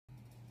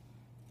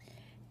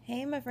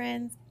Hey, my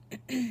friends.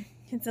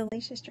 It's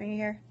Alecia Stringer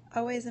here,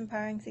 always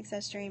empowering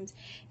success dreams.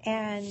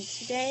 And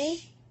today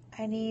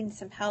I need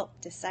some help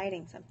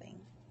deciding something.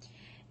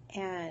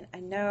 And I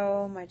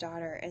know my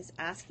daughter is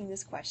asking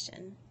this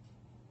question.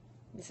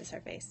 This is her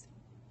face.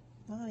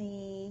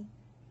 Mommy.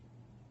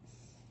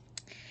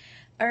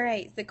 All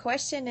right, the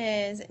question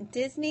is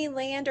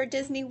Disneyland or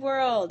Disney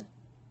World?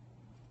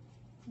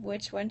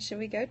 Which one should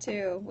we go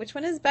to? Which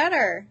one is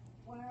better?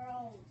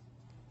 World.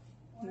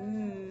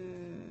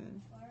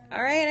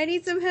 All right, I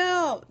need some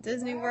help.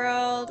 Disney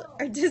World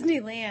or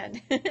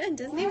Disneyland?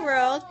 Disney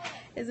World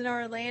is in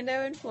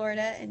Orlando in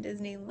Florida, and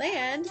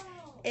Disneyland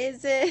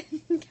is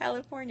in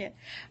California.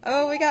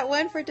 Oh, we got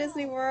one for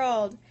Disney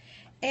World.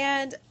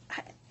 And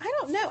I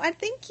don't know. I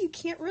think you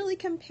can't really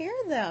compare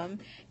them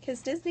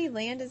because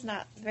Disneyland is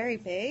not very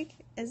big.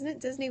 Isn't it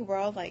Disney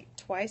World like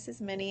twice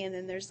as many? And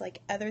then there's like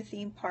other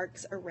theme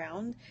parks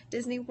around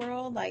Disney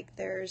World. Like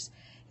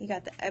you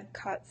got the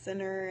Epcot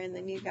Center, and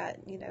then you got,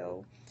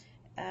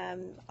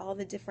 all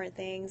the different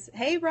things.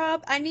 Hey,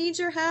 Rob, I need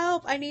your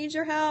help. I need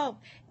your help.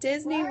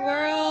 Disney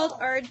World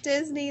or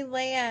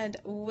Disneyland?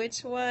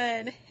 Which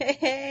one?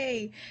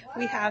 Hey,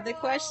 we have the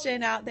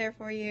question out there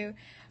for you.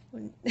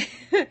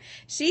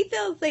 She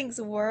still thinks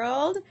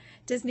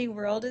Disney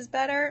World is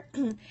better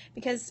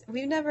because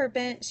she's never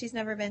been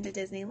to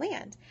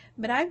Disneyland,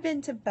 but I've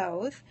been to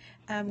both.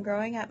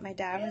 Growing up, my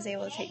dad was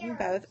able to take me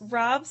both.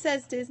 Rob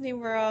says Disney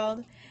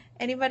World.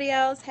 Anybody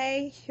else?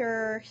 Hey,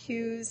 your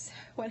Hughes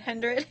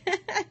 100.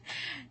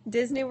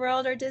 Disney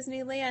World or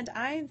Disneyland?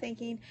 I'm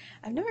thinking,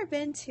 I've never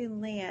been to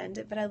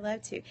land, but I'd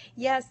love to.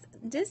 Yes,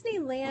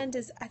 Disneyland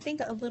is, I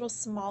think, a little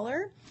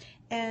smaller,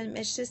 and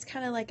it's just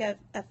kind of like a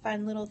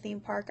fun little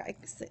theme park.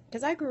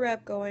 Because I grew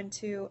up going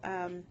to,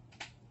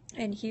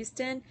 in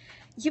Houston.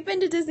 You've been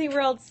to Disney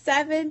World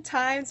 7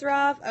 times,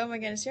 Rob? Oh my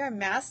goodness, you're a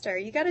master.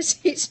 You got to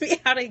teach me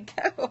how to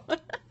go.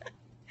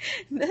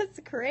 That's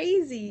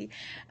crazy.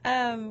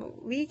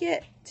 We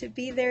get to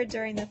be there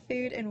during the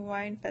Food and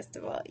Wine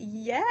Festival.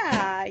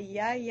 Yeah.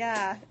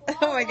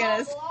 Oh my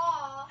goodness.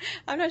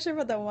 I'm not sure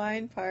about the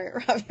wine part,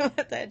 Rob. You'll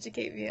have to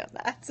educate me on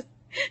that.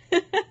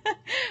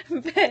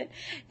 But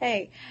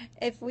hey,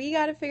 if we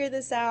got to figure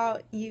this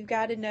out, you've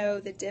got to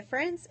know the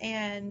difference.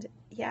 And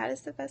yeah,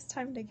 it's the best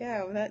time to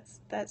go.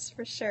 That's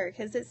for sure.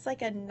 Because it's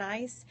like a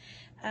nice,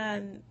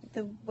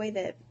 the way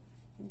that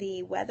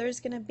the weather's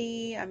going to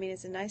be. I mean,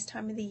 it's a nice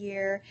time of the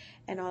year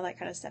and all that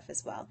kind of stuff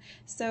as well.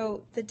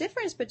 So the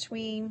difference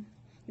between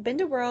been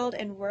to World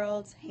and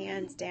World's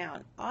hands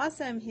down.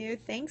 Awesome, Hugh.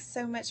 Thanks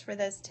so much for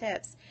those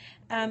tips.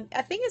 I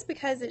think it's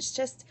because it's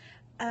just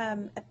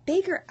a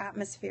bigger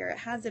atmosphere. It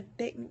has a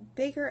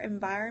bigger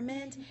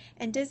environment,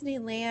 and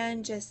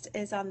Disneyland just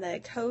is on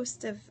the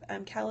coast of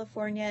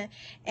California,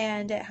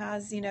 and it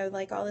has,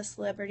 like all the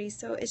celebrities,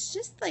 so it's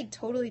just like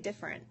totally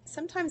different.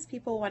 Sometimes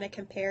people want to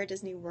compare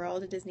Disney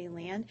World to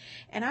Disneyland,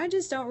 and I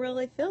just don't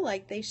really feel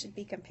like they should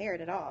be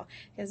compared at all,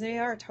 because they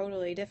are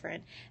totally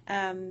different.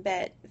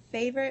 But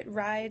favorite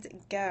rides,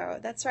 go.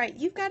 That's right,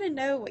 you've got to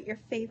know what your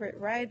favorite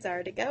rides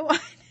are to go on.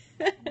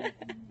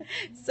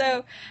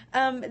 So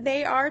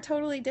they are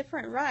totally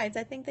different rides.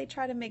 I think they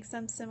try to make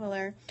some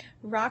similar.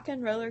 Rock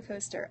and roller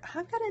coaster.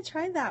 I've got to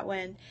try that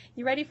one.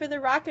 You ready for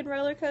the rock and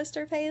roller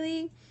coaster,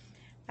 Paley?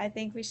 I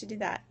think we should do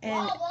that.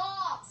 And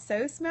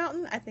Space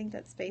Mountain? I think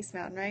that's Space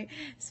Mountain, right?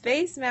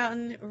 Space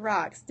Mountain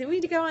rocks. Did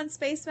we go on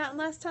Space Mountain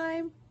last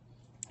time?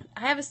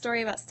 I have a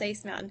story about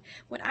Space Mountain.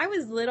 When I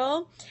was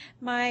little,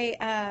 my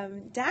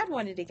dad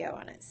wanted to go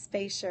on it.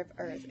 Spaceship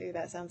Earth. Ooh,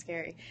 that sounds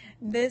scary.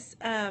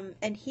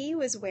 And he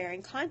was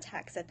wearing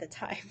contacts at the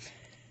time.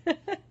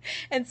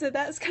 And so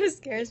that kind of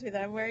scares me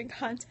that I'm wearing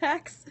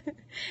contacts.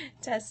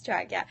 Test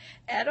track, yeah.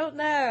 I don't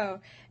know.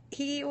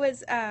 He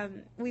was,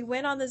 we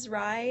went on this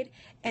ride,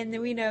 and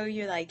then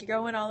you're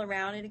going all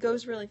around, and it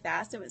goes really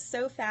fast. It was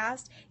so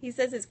fast, he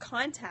says his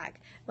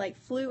contact,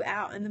 flew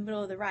out in the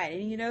middle of the ride.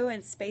 And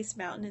in Space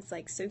Mountain, it's,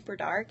 super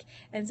dark,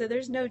 and so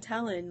there's no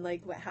telling,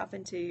 what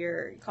happened to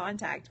your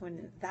contact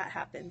when that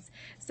happens.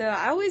 So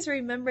I always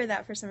remember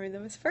that for some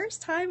reason. It was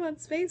first time on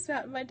Space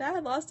Mountain, my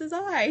dad lost his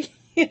eye,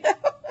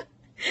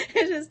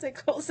 It's just a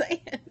cool saying.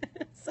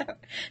 So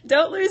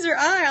don't lose your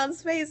eye on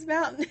Space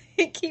Mountain.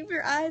 Keep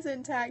your eyes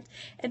intact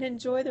and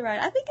enjoy the ride.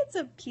 I think it's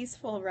a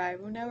peaceful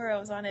ride. Whenever I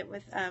was on it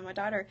with my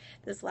daughter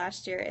this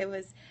last year, it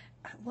was,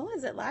 what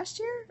was it, last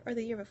year or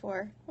the year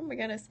before? Oh my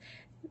goodness.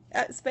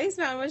 Space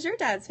Mountain was your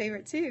dad's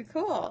favorite too.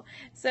 Cool.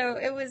 So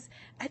it was,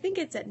 I think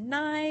it's at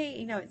night,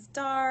 it's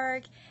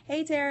dark.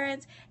 Hey,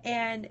 Terrence.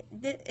 And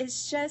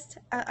it's just,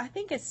 I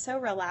think it's so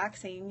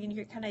relaxing.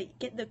 You kind of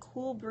get the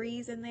cool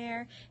breeze in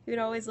there. You would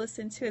always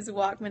listen to his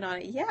Walkman on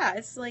it. Yeah,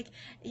 it's like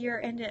you're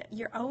in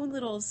your own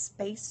little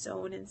space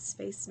zone in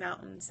Space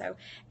Mountain. So,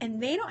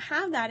 and they don't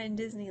have that in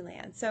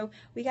Disneyland. So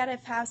we got to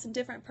have some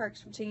different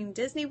perks between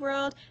Disney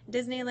World and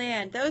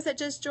Disneyland. Those that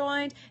just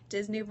joined,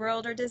 Disney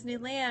World or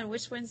Disneyland,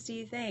 which ones do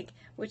you think?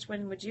 Which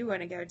one would you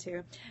want to go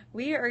to?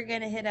 We are going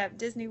to hit up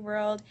Disney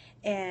World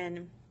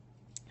and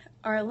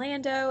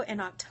Orlando in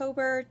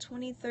October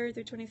 23rd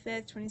through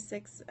 25th,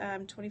 26th,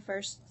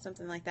 21st,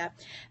 something like that.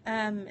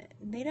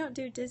 They don't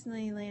do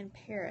Disneyland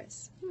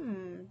Paris.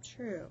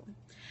 True.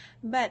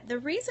 But the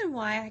reason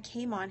why I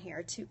came on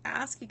here to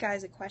ask you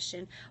guys a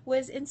question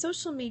was in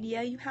social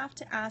media, you have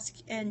to ask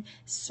and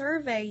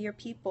survey your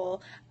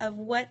people of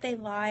what they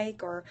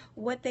like or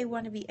what they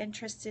want to be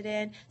interested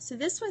in. So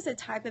this was a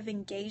type of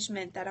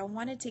engagement that I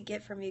wanted to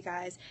get from you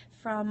guys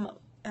from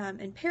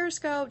in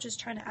Periscope, just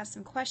trying to ask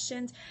some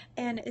questions,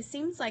 and it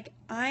seems like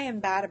I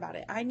am bad about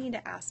it. I need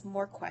to ask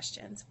more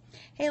questions.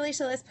 Hey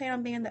Alecia, let's plan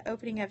on being the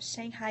opening of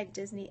Shanghai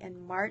Disney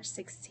in March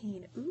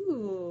 16.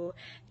 Ooh,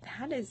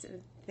 that is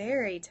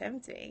very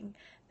tempting.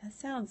 That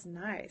sounds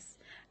nice.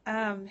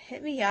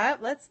 Hit me up.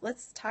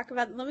 Let's talk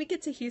about. Let me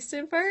get to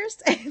Houston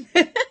first.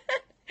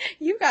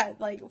 You got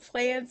like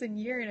plans a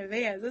year in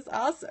advance. That's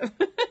awesome.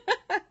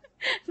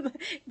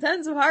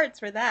 Tons of hearts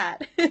for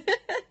that.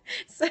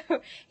 So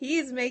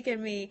he's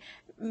pushing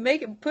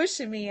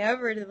me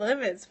over to the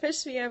limits.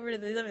 Push me over to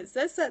the limits.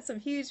 Let's set some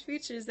huge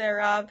futures there,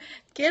 Rob.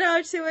 Get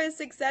on to his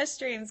success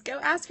streams. Go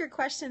ask your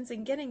questions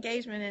and get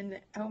engagement. And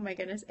oh my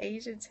goodness,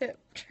 Asian trip.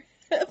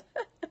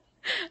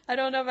 I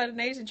don't know about an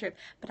Asian trip,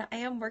 but I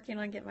am working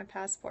on getting my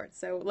passport.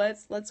 So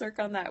let's work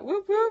on that.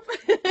 Whoop whoop.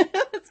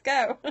 Let's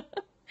go.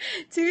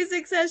 2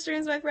 success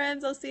streams, my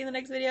friends. I'll see you in the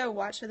next video.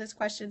 Watch for those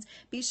questions.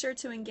 Be sure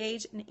to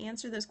engage and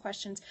answer those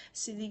questions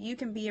so that you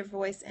can be your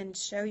voice and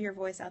show your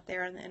voice out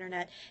there on the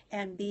internet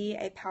and be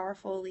a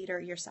powerful leader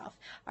yourself.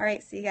 All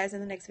right, see you guys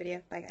in the next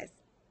video. Bye, guys.